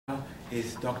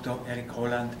is Dr. Eric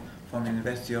Rowland from the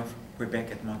University of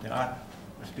Quebec at Montreal,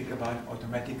 who speak about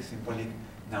automatic symbolic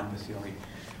number theory.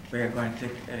 We are going to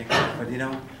take Eric for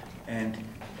dinner and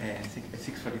at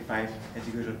 6:45 at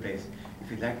the usual place.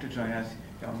 If you'd like to join us,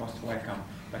 you're most welcome.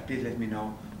 But please let me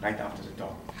know right after the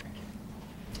talk. Thank you.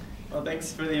 Well,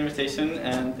 thanks for the invitation,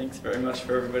 and thanks very much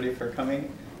for everybody for coming.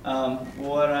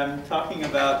 What I'm talking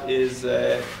about is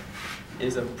a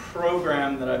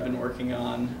program that I've been working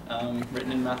on,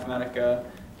 written in Mathematica,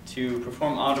 to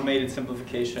perform automated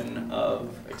simplification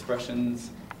of expressions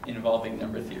involving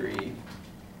number theory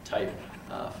type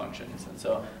functions. And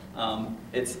so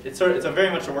it's a very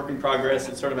much a work in progress.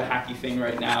 It's sort of a hacky thing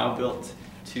right now, built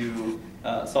to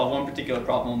solve one particular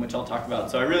problem, which I'll talk about.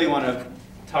 So I really want to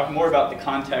talk more about the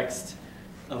context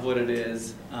of what it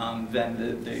is than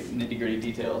the nitty-gritty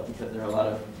details, because there are a lot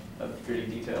of gritty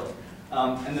details.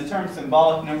 And the term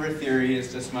symbolic number theory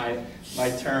is just my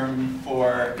term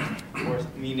for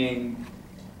meaning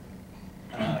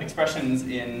expressions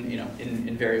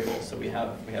in variables. So we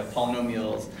have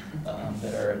polynomials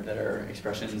that are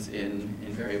expressions in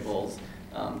variables.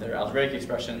 That are algebraic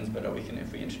expressions, but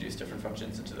if we introduce different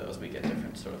functions into those, we get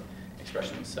different sort of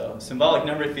expressions. So symbolic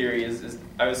number theory is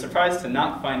I was surprised to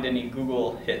not find any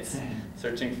Google hits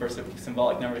searching for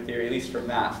symbolic number theory, at least for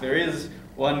math. There is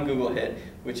one Google hit,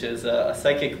 which is a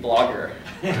psychic blogger.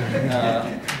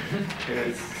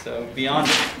 So beyond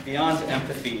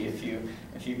empathy, if you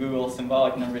Google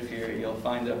symbolic number theory, you'll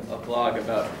find a blog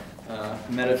about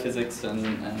metaphysics and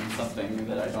something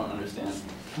that I don't understand.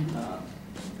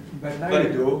 But now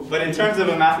you do. But in terms of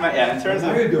a mathematician,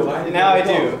 now you do, right? Now I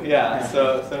do, yeah.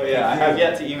 So yeah, I have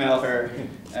yet to email her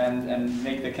and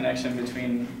make the connection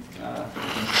between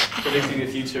predicting the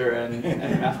future and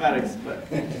mathematics, but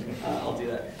I'll do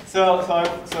that. So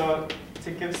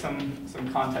to give some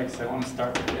context, I want to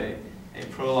start with a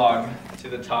prologue to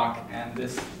the talk, and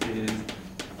this is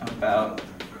about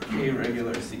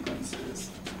irregular sequences.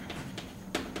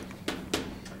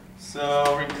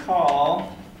 So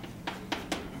recall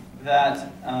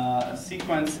that a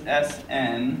sequence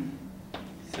Sn,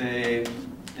 say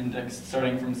index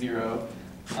starting from 0,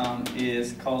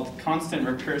 is called constant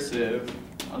recursive,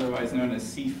 otherwise known as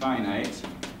C finite.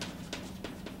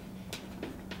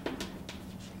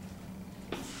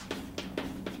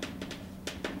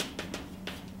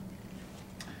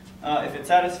 If it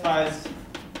satisfies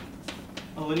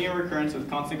a linear recurrence with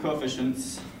constant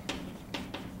coefficients,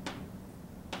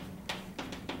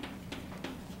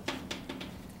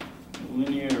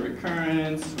 linear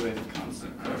recurrence with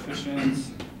constant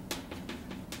coefficients,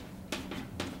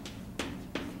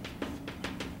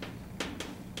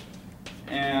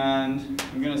 and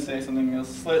I'm going to say something else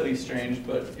slightly strange,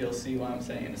 but you'll see why I'm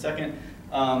saying in a second.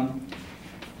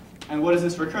 And what does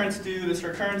this recurrence do? This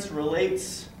recurrence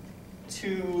relates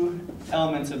two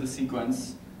elements of the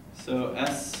sequence. So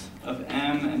S of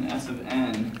m and S of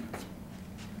n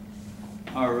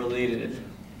are related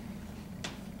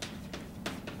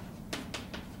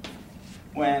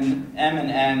when m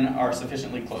and n are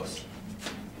sufficiently close.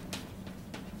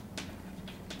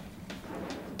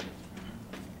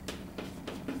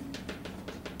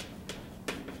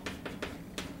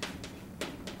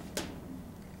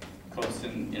 Close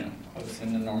in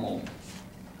the normal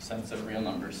sense of real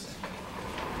numbers.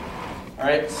 All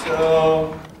right,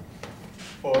 so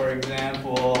for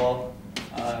example,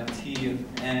 t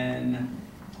of n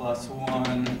plus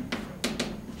 1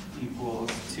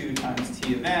 equals 2 times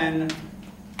t of n,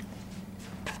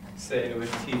 say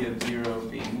with t of 0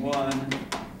 being 1.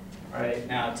 Right,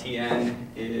 now tn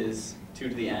is 2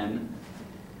 to the n,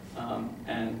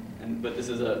 but this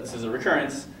is a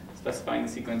recurrence specifying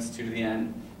the sequence 2 to the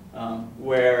n,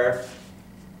 where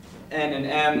n and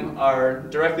m are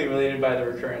directly related by the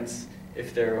recurrence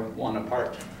if they're 1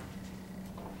 apart.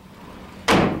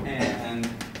 And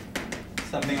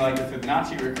something like the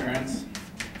Fibonacci recurrence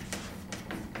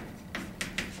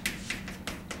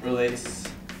relates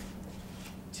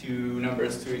two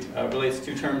numbers to relates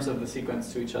two terms of the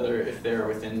sequence to each other if they're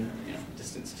within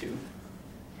distance 2.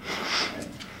 Right.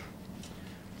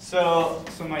 So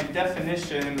my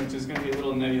definition, which is going to be a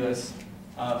little nebulous,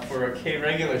 for a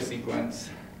k-regular sequence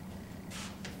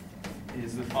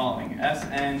is the following.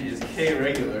 Sn is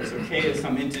k-regular, so k is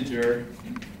some integer,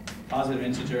 positive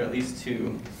integer at least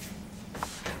 2.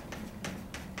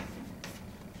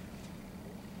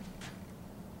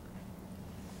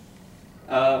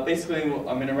 Basically, I'm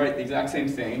going to write the exact same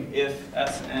thing. If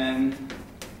Sn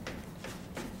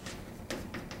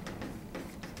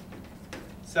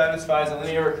satisfies a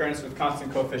linear recurrence with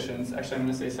constant coefficients, actually I'm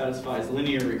going to say satisfies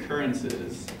linear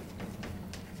recurrences,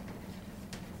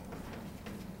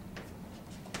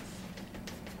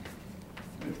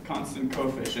 constant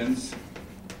coefficients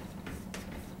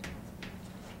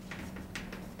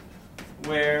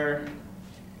where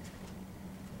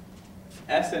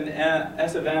S of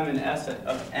m and S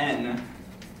of n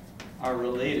are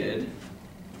related,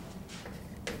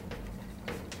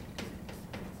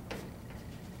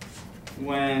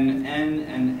 when n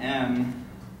and m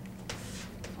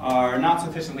are not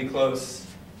sufficiently close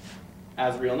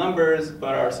as real numbers,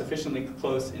 but are sufficiently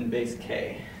close in base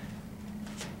k.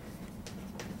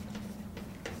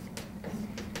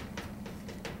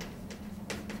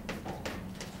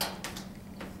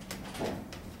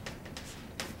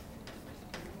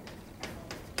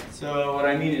 So what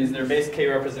I mean is their base k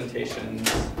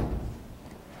representations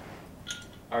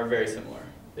are very similar.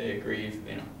 They agree,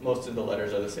 most of the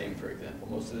letters are the same, for example.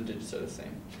 Most of the digits are the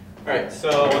same. All right,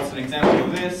 so what's an example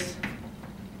of this?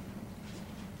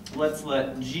 Let's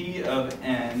let g of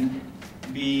n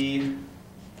be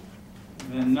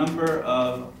the number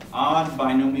of odd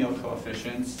binomial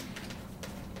coefficients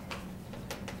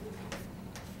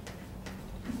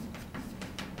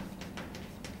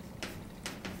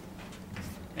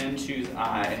and choose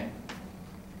I.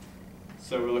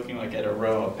 So we're looking like at a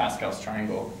row of Pascal's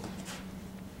triangle.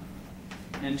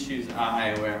 And choose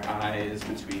I, where I is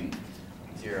between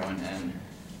 0 and n.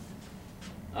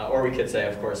 Or we could say,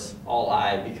 of course, all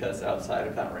I, because outside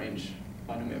of that range,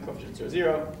 binomial coefficients are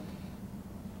 0.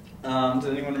 Does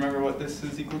anyone remember what this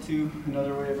is equal to?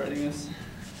 Another way of writing this?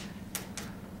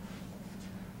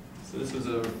 So this was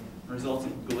a result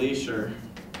of Glacier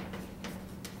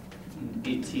in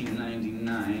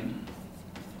 1899.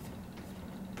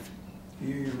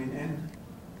 Here you mean n?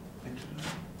 Actually.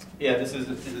 Yeah, this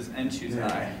is n choose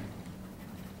I.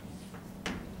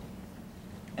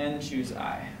 N choose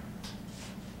I.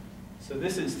 So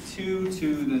this is 2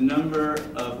 to the number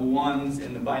of 1s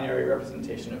in the binary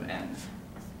representation of n.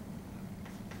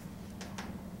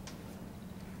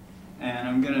 And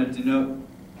I'm going to denote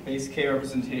base k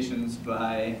representations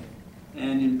by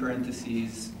n in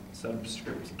parentheses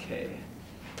subscript k.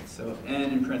 So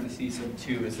n in parentheses sub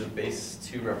 2 is a base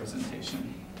 2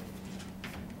 representation.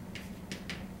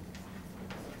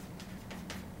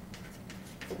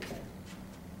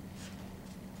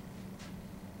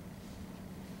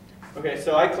 Okay,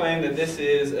 so I claim that this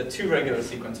is a 2 regular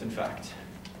sequence, in fact.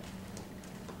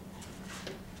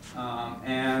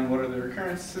 And what are the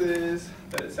recurrences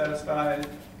that it satisfies?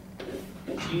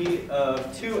 G of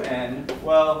 2n,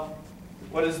 well,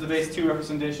 what does the base 2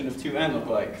 representation of 2n look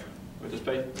like? With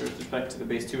respect to the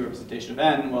base 2 representation of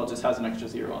n, well, it just has an extra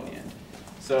 0 on the end.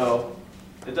 So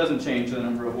it doesn't change the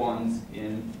number of 1s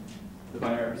in the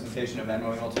binary representation of n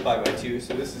when we multiply by 2,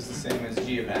 so this is the same as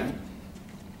g of n.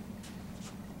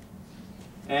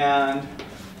 And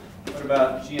what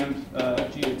about g of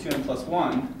 2n plus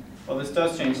 1? Well, this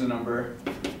does change the number,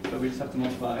 so we just have to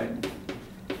multiply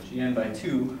gn by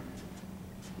 2.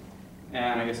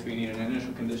 And I guess we need an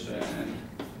initial condition,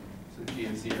 so g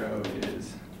of 0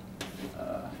 is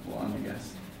 1, I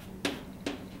guess.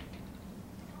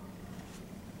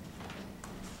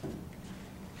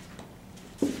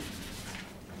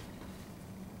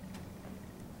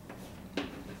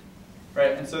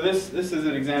 Right, and so this is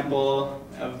an example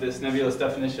of this nebulous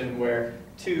definition where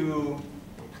two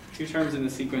terms in the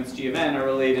sequence g of n are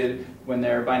related when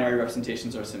their binary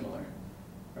representations are similar.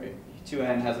 Right?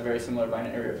 2n has a very similar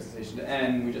binary representation to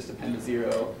n. We just append a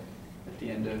 0 at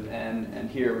the end of n, and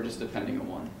here we're just appending a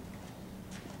 1.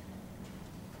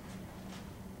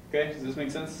 Okay, does this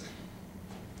make sense?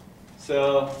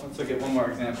 So let's look at one more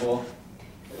example.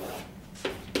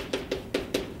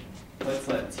 Let's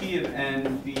let t of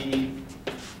n be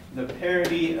the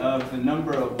parity of the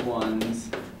number of 1s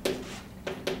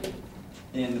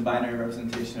in the binary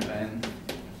representation of n,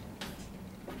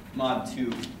 mod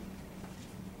 2.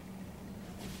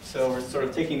 So we're sort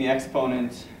of taking the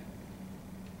exponent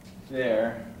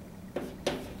there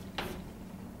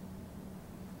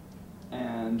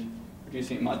and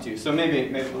reducing it mod 2. So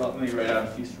maybe well, let me write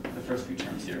out the first few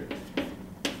terms here.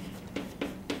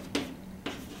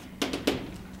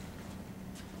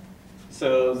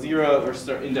 So 0, we're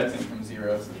indexing from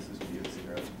 0, so this is g of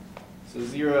 0. So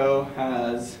 0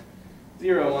 has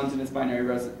 0 1s in its binary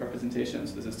representation,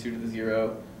 so this is 2 to the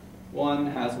 0. 1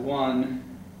 has 1,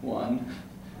 1.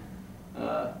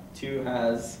 2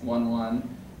 has 1,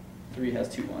 1. 3 has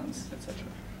 2 1s, etc.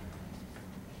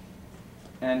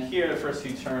 And here the first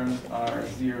few terms are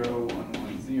 0, 1,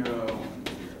 1, 0, 1,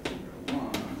 0, 0,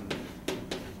 1.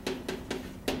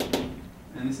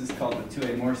 And this is called the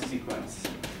 2A Morse sequence.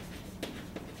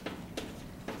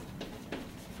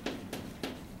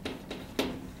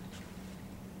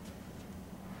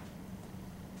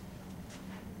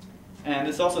 And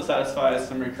this also satisfies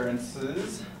some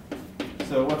recurrences.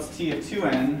 So what's t of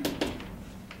 2n?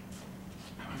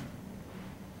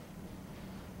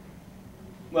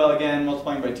 Well, again,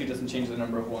 multiplying by 2 doesn't change the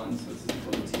number of 1, so this is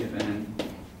equal to t of n.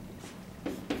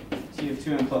 T of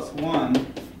 2n plus 1,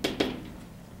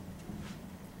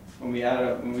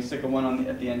 when we stick a 1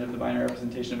 at the end of the binary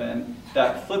representation of n,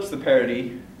 that flips the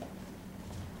parity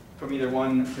from either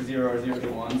 1 to 0 or 0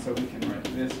 to 1, so we can write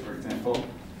this, for example.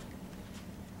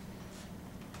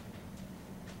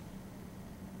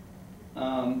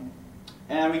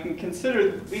 And we can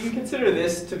consider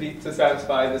this to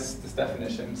satisfy this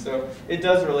definition. So it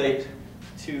does relate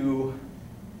to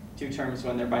two terms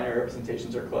when their binary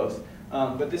representations are close.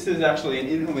 But this is actually an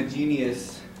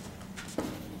inhomogeneous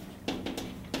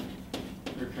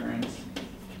recurrence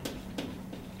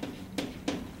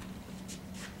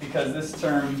because this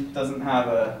term doesn't have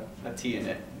a t in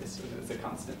it. It's a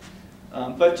constant.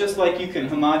 But just like you can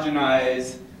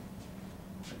homogenize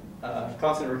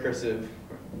constant recurrences,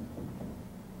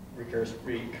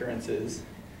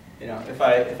 if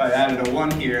I added a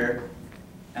 1 here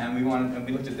and we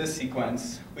looked at this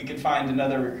sequence, we could find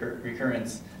another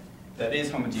recurrence that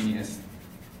is homogeneous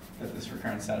that this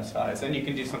recurrence satisfies. Then you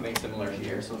can do something similar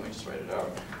here. So let me just write it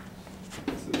out.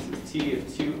 So this is t of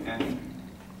 2n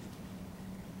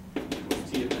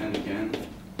equals t of n again,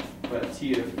 but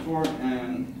t of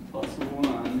 4n plus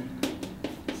 1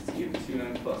 is t of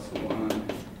 2n plus 1.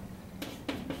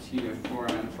 T of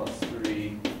 4n plus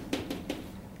 3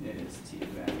 is t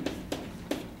of n.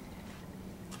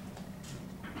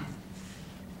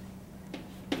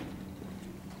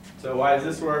 So why does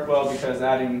this work? Well, because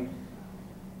adding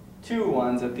 2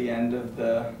 1s at the end of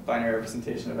the binary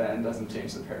representation of n doesn't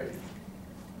change the parity.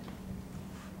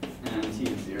 And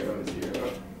t of 0 is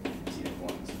 0, t of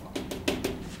 1 is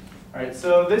 1. All right,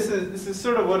 so this is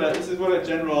sort of what a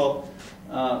general,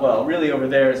 well, really over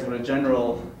there is what a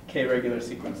general k regular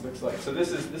sequence looks like. So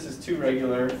this is 2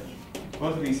 regular.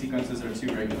 Both of these sequences are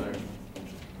 2 regular.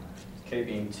 K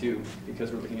being 2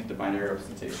 because we're looking at the binary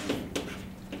representation.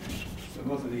 So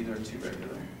both of these are 2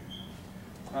 regular.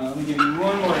 Let me give you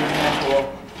one more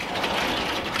example.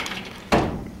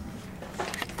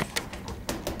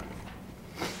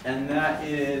 And that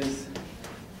is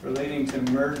relating to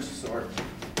merge sort.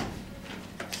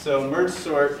 So merge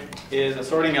sort is a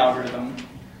sorting algorithm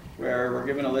where we're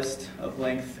given a list of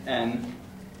length n,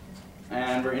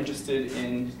 and we're interested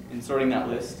in sorting that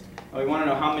list. And we want to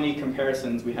know how many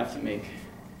comparisons we have to make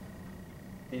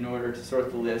in order to sort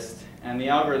the list. And the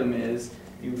algorithm is,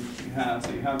 you have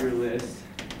your list,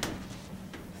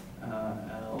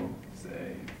 L,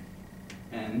 say,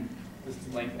 n, list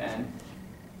of length n.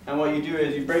 And what you do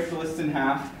is you break the list in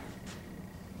half,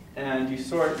 and you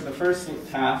sort the first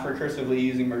half recursively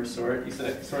using merge sort. You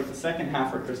sort the second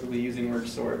half recursively using merge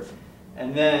sort,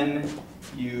 and then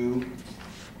you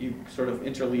sort of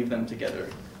interleave them together.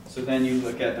 So then you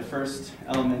look at the first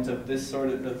element of the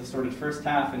sorted first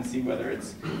half and see whether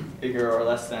it's bigger or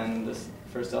less than the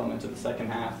first element of the second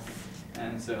half.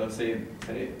 And so let's say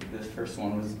this first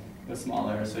one was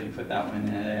smaller, so you put that one in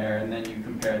there, and then you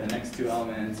compare the next 2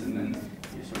 elements, and then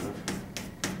you sort of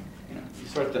you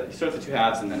sort the 2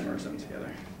 halves and then merge them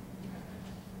together.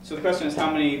 So the question is, how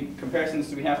many comparisons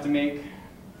do we have to make?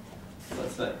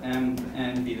 Let's let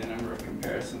n be the number of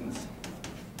comparisons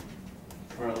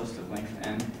for a list of length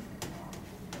n.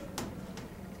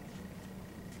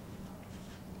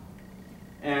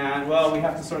 And well, we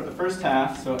have to sort the first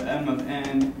half, so m of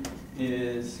n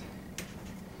is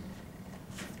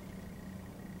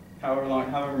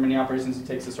however many operations it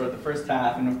takes to sort the first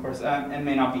half, and of course n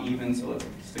may not be even, so let's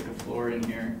stick a floor in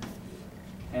here.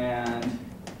 And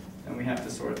then we have to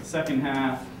sort the second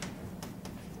half.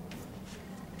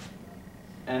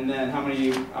 And then how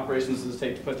many operations does it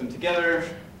take to put them together?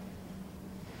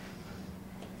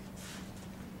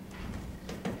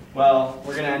 Well,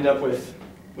 we're going to end up with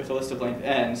a list of length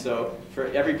n, so for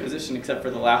every position except for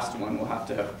the last one, we'll have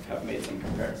to have made some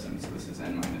comparisons. So this is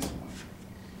n minus 1.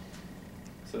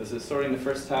 So this is sorting the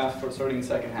first half, for sorting the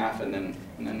second half, and then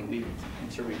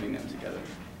interweaving them together.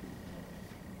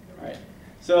 All right.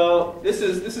 So this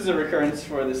is a recurrence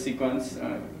for this sequence.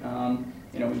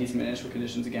 We need some initial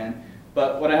conditions again.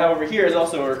 But what I have over here is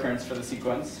also a recurrence for the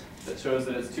sequence that shows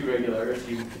that it's 2 regular, if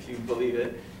you believe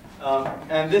it.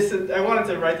 And I wanted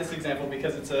to write this example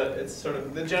because it's sort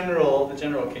of the general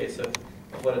case of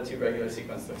what a 2 regular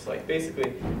sequence looks like.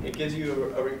 Basically, it gives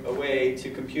you a way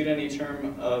to compute any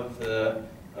term of the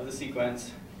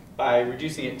sequence by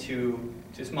reducing it to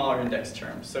smaller index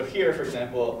terms. So here, for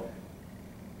example,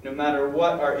 no matter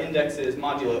what our index is,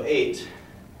 modulo 8,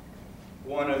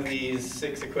 one of these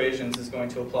 6 equations is going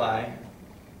to apply.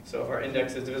 So if our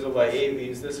index is divisible by 8, we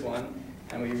use this one,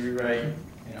 and we rewrite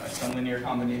some linear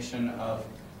combination of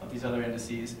these other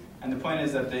indices. And the point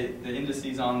is that the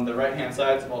indices on the right-hand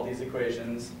sides of all these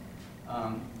equations,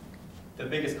 the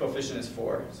biggest coefficient is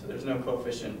 4, so there's no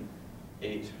coefficient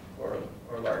 8 or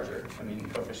larger. I mean,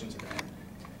 coefficients are n.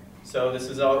 So this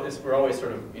is we're always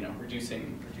sort of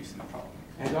reducing the problem.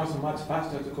 And also much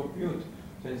faster to compute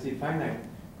than C finite,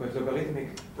 because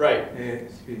logarithmic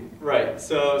speed. Right.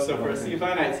 So for a C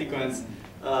finite sequence,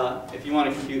 if you want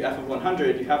to compute f of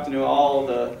 100, you have to know all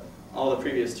the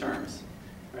previous terms.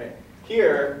 Right.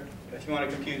 Here, if you want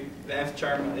to compute the nth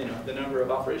term, the number of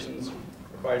operations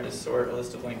required to sort a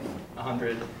list of length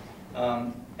 100,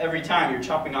 every time you're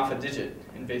chopping off a digit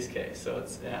in base case, so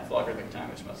it's in nth logarithmic time,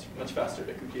 which is much faster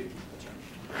to compute the term.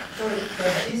 So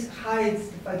this hides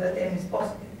the fact that n is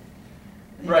positive.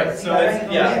 Right. So it's,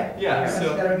 So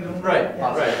right.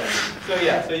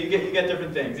 Yeah. So you get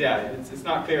different things. Yeah. It's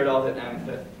not clear at all that m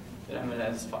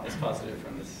is positive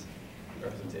from this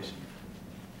representation.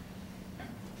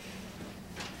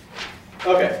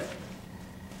 Okay.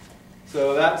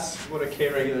 So that's what a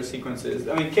k-regular sequence is.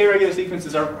 I mean, k-regular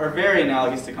sequences are very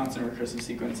analogous to constant recursive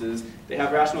sequences. They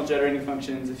have rational generating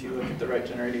functions if you look at the right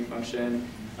generating function.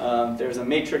 There's a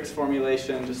matrix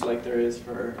formulation just like there is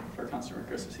for constant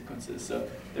recursive sequences. So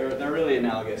they're really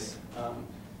analogous.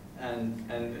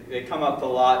 And they come up a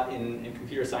lot in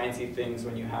computer sciencey things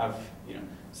when you have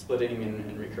splitting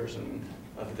and recursion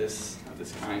of this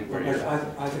kind. But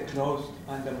are they closed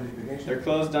under multiplication? They're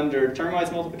closed under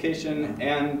termwise multiplication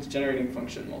and generating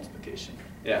function multiplication.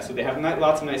 Yeah, so they have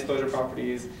lots of nice closure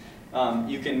properties.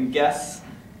 You can guess,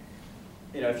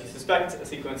 if you suspect a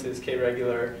sequence is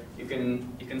k-regular, you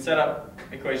can set up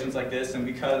equations like this, and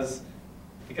because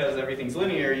everything's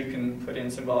linear, you can put in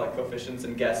symbolic coefficients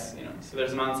and guess. So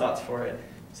there's an ansatz for it.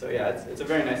 So yeah, it's a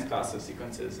very nice class of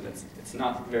sequences, and it's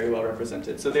not very well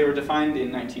represented. So they were defined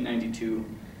in 1992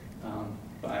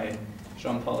 by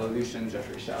Jean-Paul Lelouch and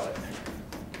Jeff Shallit.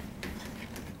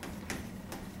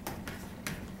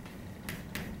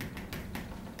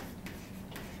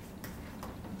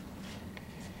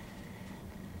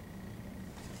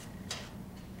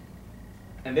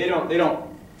 And they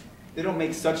don't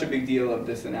make such a big deal of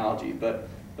this analogy, but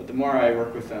the more I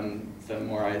work with them, the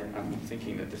more I'm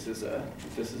thinking that this is a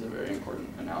very important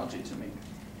analogy to make.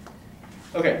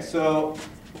 Okay, so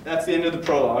that's the end of the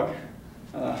prologue.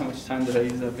 How much time did I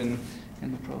use up in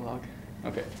the prologue?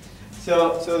 Okay,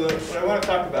 so what I want to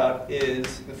talk about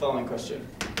is the following question: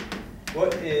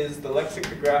 what is the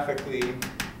lexicographically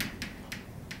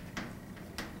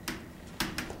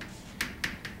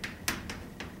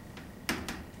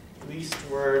least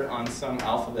word on some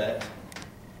alphabet,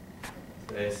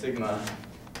 say sigma,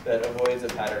 that avoids a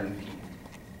pattern P?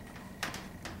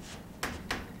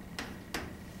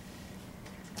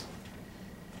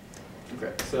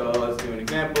 Okay, so let's do an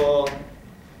example.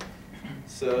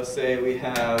 So say we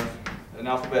have an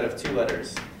alphabet of 2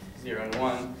 letters, 0 and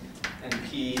 1, and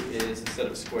P is a set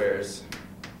of squares.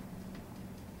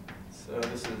 So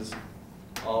this is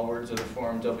all words of the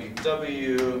form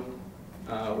WW,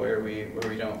 where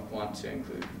we don't want to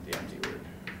include the empty word.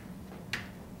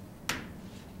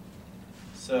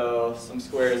 So some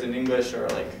squares in English are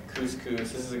like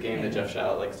couscous. This is a game that Jeff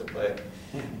Shallit likes to play.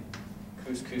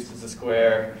 Couscous is a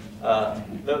square.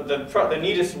 The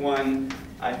neatest one,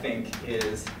 I think,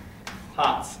 is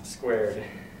hots squared.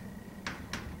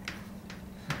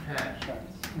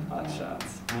 Hot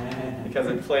shots. Because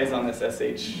it plays on this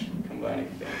SH combining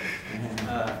thing.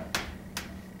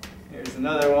 Here's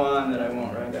another one that I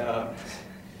won't write out.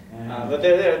 But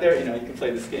they're you can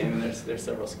play this game, and there's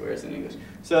several squares in English.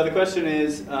 So the question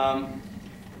is,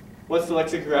 what's the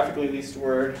lexicographically least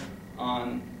word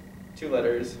on 2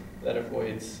 letters that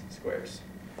avoids squares?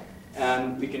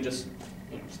 And we can just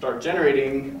start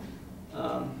generating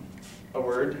a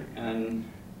word and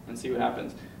see what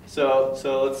happens. So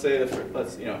let's say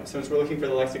since we're looking for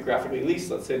the lexicographically least,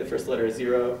 let's say the first letter is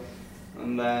 0.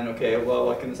 And then, okay, well,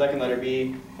 what can the second letter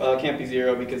be? Well, it can't be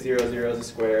 0 because 0, 0 is a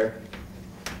square.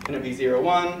 Can it be 0,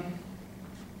 1?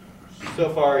 So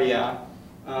far, yeah.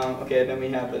 Okay, then we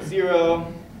have a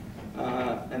 0.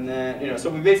 And then, so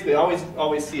we basically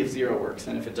always see if 0 works.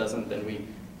 And if it doesn't, then we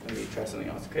try something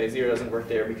else. Okay, 0 doesn't work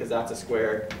there because that's a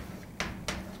square.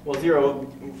 Well, 0,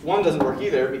 1 doesn't work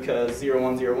either because 0,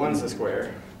 1, 0, 1 is a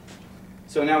square.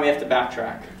 So now we have to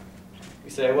backtrack. We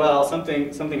say, well,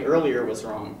 something earlier was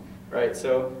wrong. Right,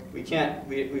 so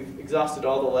we've exhausted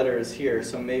all the letters here,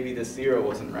 so maybe this 0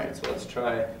 wasn't right. So let's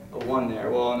try a 1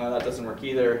 there. Well, no, that doesn't work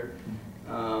either.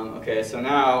 Okay, so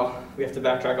now we have to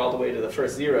backtrack all the way to the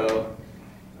first 0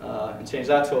 and change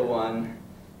that to a 1.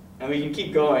 And we can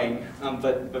keep going,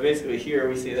 but basically here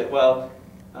we see that, well,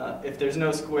 if there's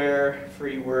no square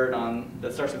free word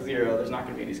that starts with 0, there's not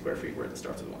going to be any square free word that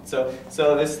starts with 1.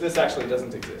 So this actually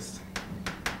doesn't exist.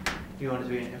 Do you want it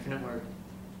to be an infinite word?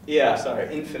 Yeah,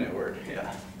 sorry, infinite word,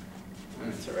 yeah. I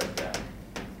meant to write that.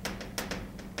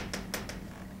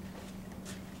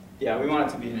 Yeah, we want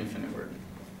it to be an infinite word.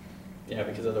 Yeah,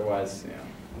 because otherwise,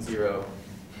 0.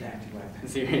 The empty word.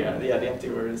 0, yeah, the empty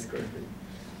word is square free.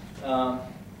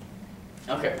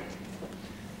 Okay.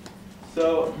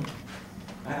 So.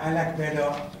 I like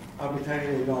better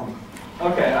arbitrarily long.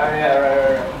 Okay, yeah,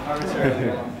 right. Arbitrarily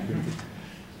long.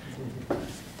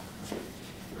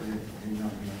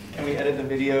 Can we edit the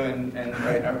video and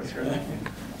write arbitrarily?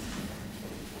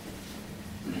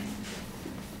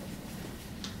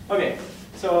 Okay,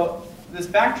 so this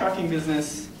backtracking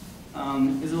business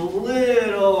is a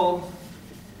little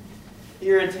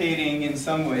irritating in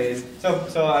some ways. So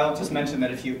I'll just mention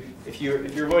that if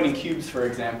you're avoiding cubes, for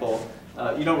example,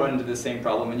 you don't run into the same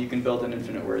problem, and you can build an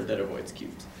infinite word that avoids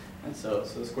cubes. And so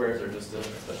squares are just a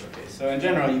special case. So in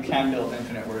general, you can build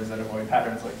infinite words that avoid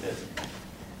patterns like this.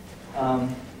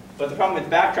 But the problem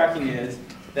with backtracking is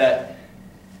that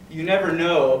you never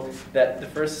know that the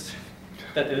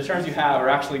terms you have are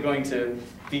actually going to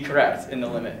be correct in the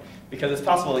limit, because it's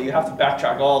possible that you have to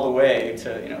backtrack all the way to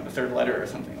the third letter or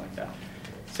something like that.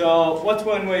 So what's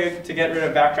one way to get rid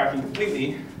of backtracking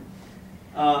completely?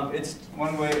 It's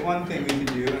one thing we can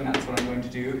do, and that's what I'm going to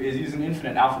do, is use an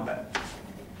infinite alphabet.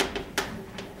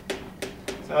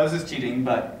 So this is cheating,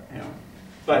 but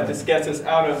this gets us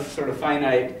out of sort of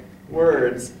finite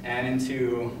words and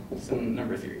into some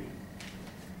number theory.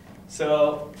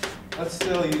 So let's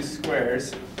still use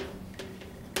squares.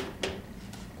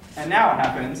 And now what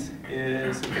happens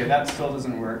is, okay, that still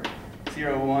doesn't work.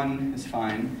 0, 1 is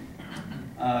fine.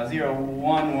 0,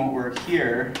 1 won't work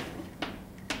here,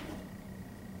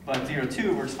 but 0,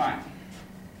 2 works fine.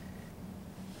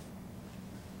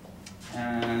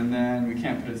 And then we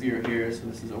can't put a 0 here, so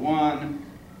this is a 1.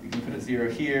 We can put a 0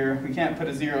 here. We can't put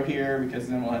a 0 here because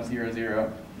then we'll have 0,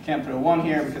 0. We can't put a 1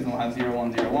 here because then we'll have 0,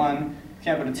 1, 0, 1. We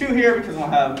can't put a 2 here because we'll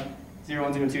have 0,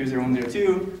 1, 0, 2, 0, 1, 0,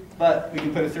 2. But we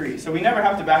can put a 3. So we never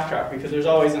have to backtrack because there's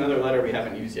always another letter we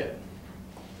haven't used yet.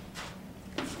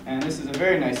 And this is a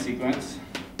very nice sequence.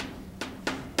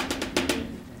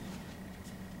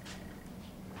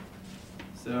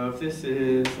 So if this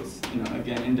is,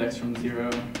 again, index from 0.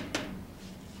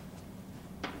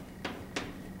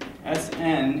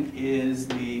 Sn is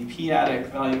the p-adic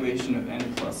valuation of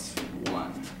n plus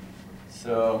 1.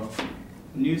 So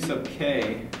nu sub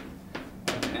k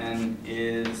of n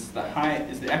is the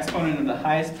exponent of the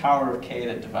highest power of k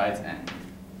that divides n.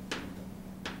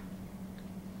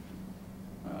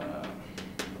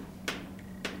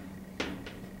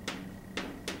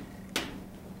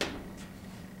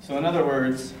 So in other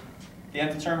words, the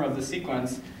nth term of the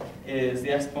sequence is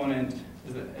the exponent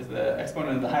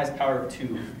of the highest power of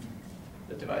 2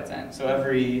 that divides n. So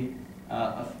every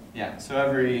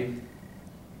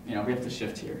we have to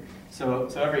shift here. So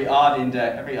every odd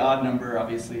number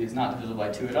obviously is not divisible by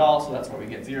 2 at all, so that's why we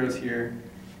get zeros here.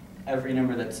 Every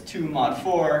number that's 2 mod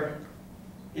 4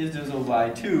 is divisible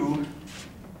by 2,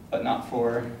 but not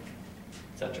 4,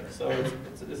 etc. So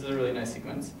this is a really nice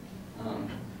sequence.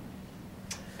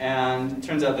 And it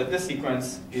turns out that this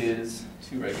sequence is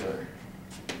too regular.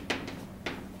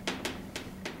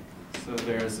 So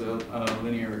there's a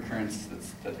linear recurrence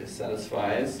that this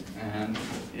satisfies, and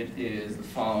it is the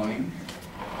following.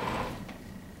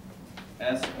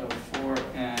 S of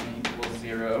 4n equals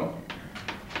 0.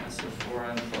 S of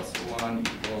 4n plus 1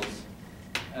 equals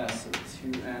S of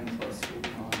 2n plus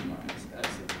 1 minus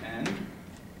S of n.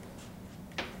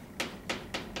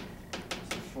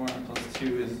 S of 4n plus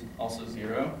 2 is also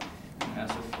 0. And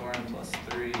S of 4n plus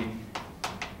 3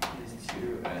 is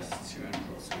 2s 2n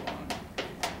plus 1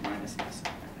 minus S of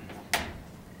n.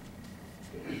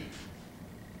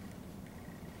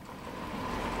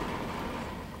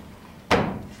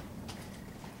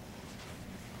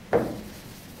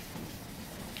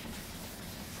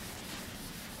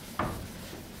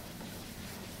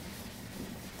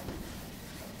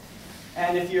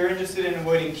 And if you're interested in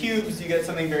avoiding cubes, you get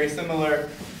something very similar.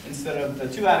 Instead of the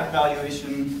 2-adic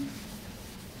valuation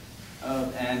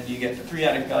of n, you get the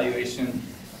 3-adic valuation.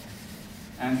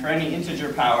 And for any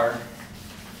integer power,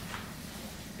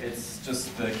 it's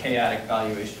just the k-adic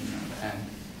valuation of n.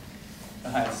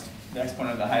 The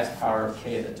exponent of the highest power of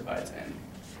k that divides n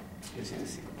gives you the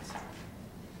sequence.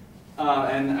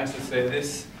 And I should say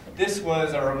this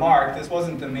was a remark. This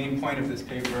wasn't the main point of this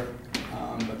paper,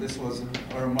 but this was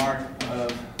a remark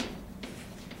of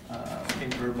a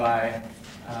paper by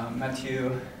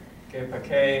Mathieu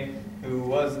Paquet,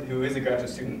 who is a graduate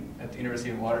student at the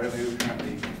University of Waterloo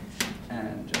currently,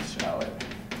 and Jeff Shallit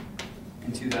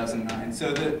in 2009.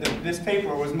 So this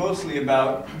paper was mostly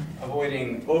about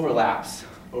avoiding overlaps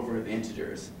over the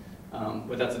integers,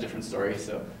 but that's a different story.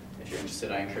 So if you're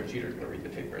interested, I encourage you to go read the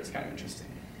paper. It's kind of interesting.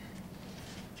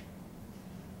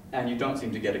 And you don't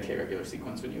seem to get a k-regular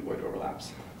sequence when you avoid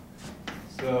overlaps.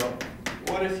 So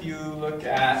what if you look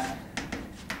at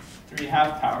 3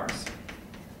 half powers?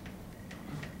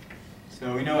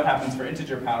 So we know what happens for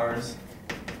integer powers.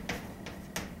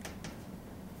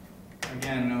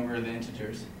 Again, over the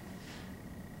integers.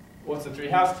 What's a 3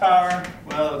 half power?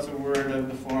 Well, it's a word of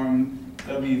the form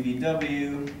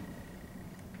WVW,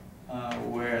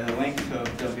 where the length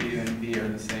of W and V are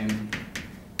the same.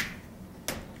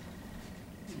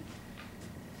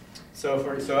 So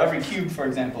every cube, for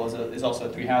example, is also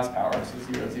a 3 halves power.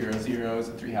 So 0, 0, 0 is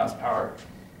a 3 halves power.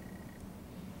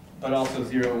 But also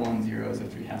 0, 1, 0 is a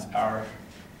 3 halves power.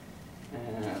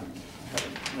 And I have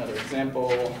another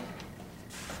example.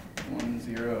 1,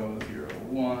 0, 0,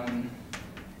 1.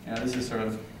 Now this is sort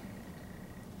of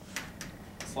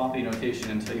sloppy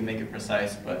notation until you make it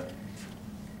precise, but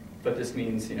this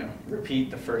means,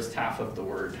 repeat the first half of the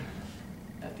word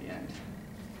at the end.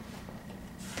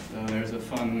 So there's a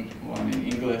fun one in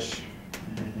English.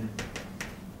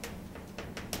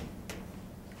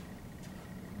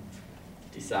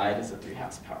 Decide is a 3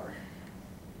 halves power.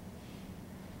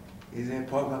 Is there a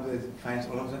program that finds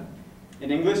all of them?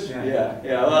 In English? Yeah.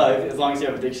 Yeah. Well, as long as you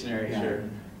have a dictionary, Yeah. sure.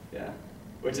 Yeah.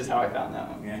 Which is how I found that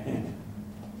one. Yeah.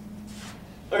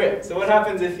 Okay, so what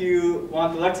happens if you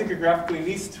want the lexicographically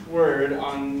least word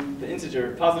on the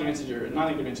integer, positive integer,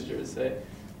 non-negative integers, say,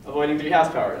 avoiding 3 halves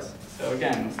powers? So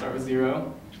again, we'll start with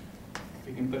 0.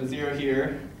 We can put a 0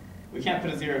 here. We can't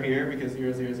put a 0 here because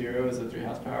 0, 0, 0 is a 3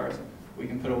 halves power. So we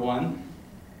can put a 1.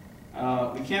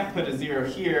 We can't put a 0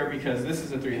 here because this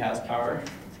is a 3 halves power.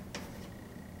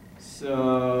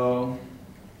 So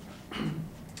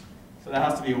that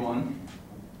has to be a 1.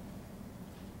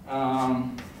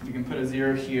 We can put a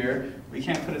 0 here. We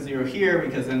can't put a 0 here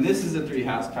because then this is a 3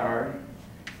 halves power.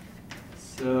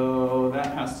 So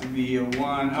that has to be a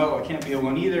 1. Oh, it can't be a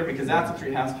 1 either because that's a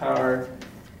 3 halves power.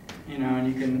 And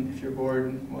you can, if you're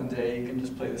bored one day, you can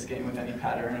just play this game with any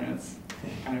pattern, and it's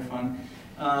kind of fun.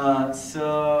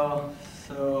 So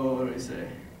what do we say?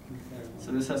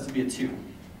 So this has to be a 2.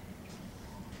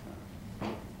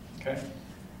 Okay.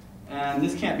 And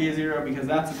this can't be a 0 because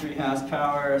that's a 3 halves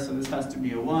power, so this has to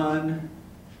be a 1.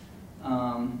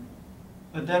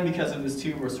 But then because of this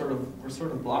 2, we're sort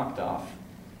of blocked off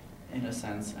in a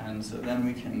sense, and so then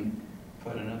we can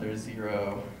put another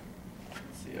 0.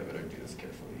 Let's see, I better do this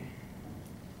carefully.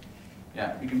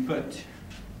 Yeah, we can put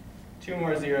 2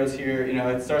 more zeros here.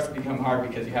 It starts to become hard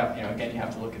because you have, again, you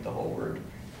have to look at the whole word.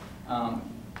 And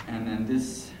then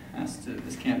this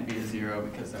can't be a 0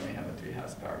 because then we have a 3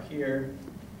 halves power here.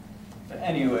 But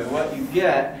anyway, what you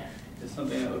get is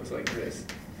something that looks like this.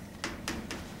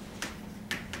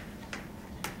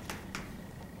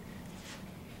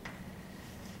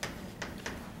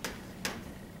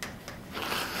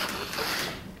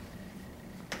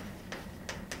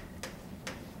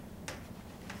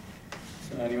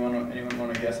 So anyone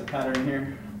want to guess a pattern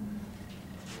here?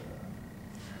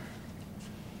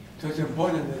 So it's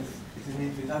important that it's an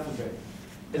infinite alphabet.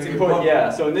 It's important, yeah.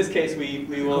 So in this case, we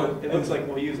will. It looks like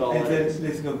we'll use all of it. it.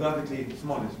 Let's go graphically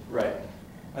smallest. Right.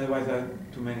 Otherwise, there are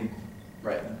too many.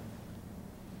 Right.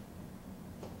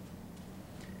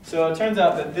 So it turns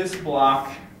out that this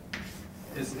block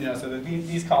is, so that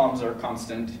these columns are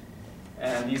constant,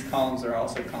 and these columns are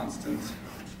also constant.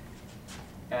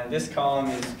 And this column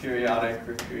is periodic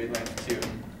with period length 2.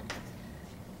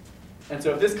 And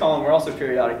so if this column were also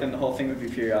periodic, then the whole thing would be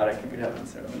periodic, and we'd have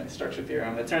sort of a nice structure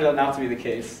theorem. It turns out not to be the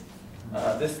case.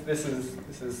 This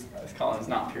column is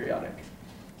not periodic.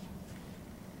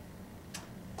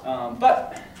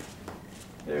 But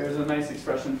there's a nice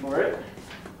expression for it.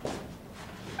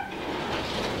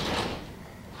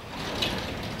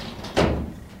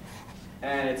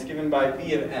 And it's given by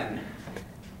b of n.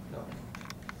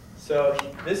 So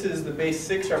this is the base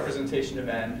 6 representation of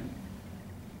n.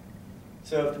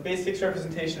 So if the base 6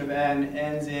 representation of n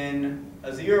ends in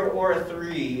a 0 or a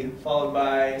 3 followed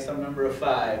by some number of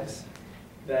 5s,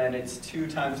 then it's 2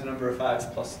 times the number of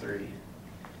 5s plus 3.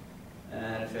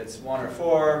 And if it's 1 or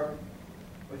 4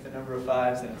 with the number of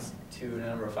 5s, then it's 2 and the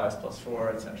number of 5s plus 4,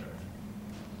 etc.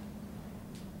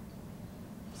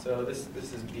 So this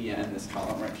is Bn, this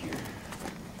column right here.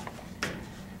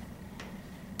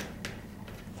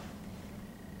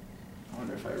 I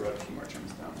wonder if I wrote a few more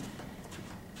terms down.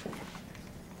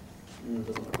 It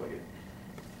doesn't look like it.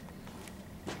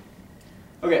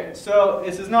 Okay, so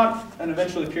this is not an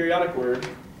eventually periodic word,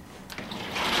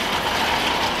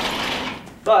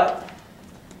 but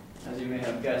as you may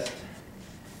have guessed,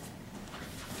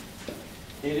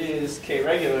 it is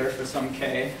k-regular for some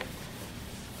k,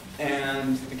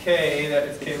 and the k that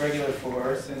it's k-regular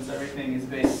for, since everything is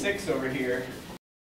base 6 over here,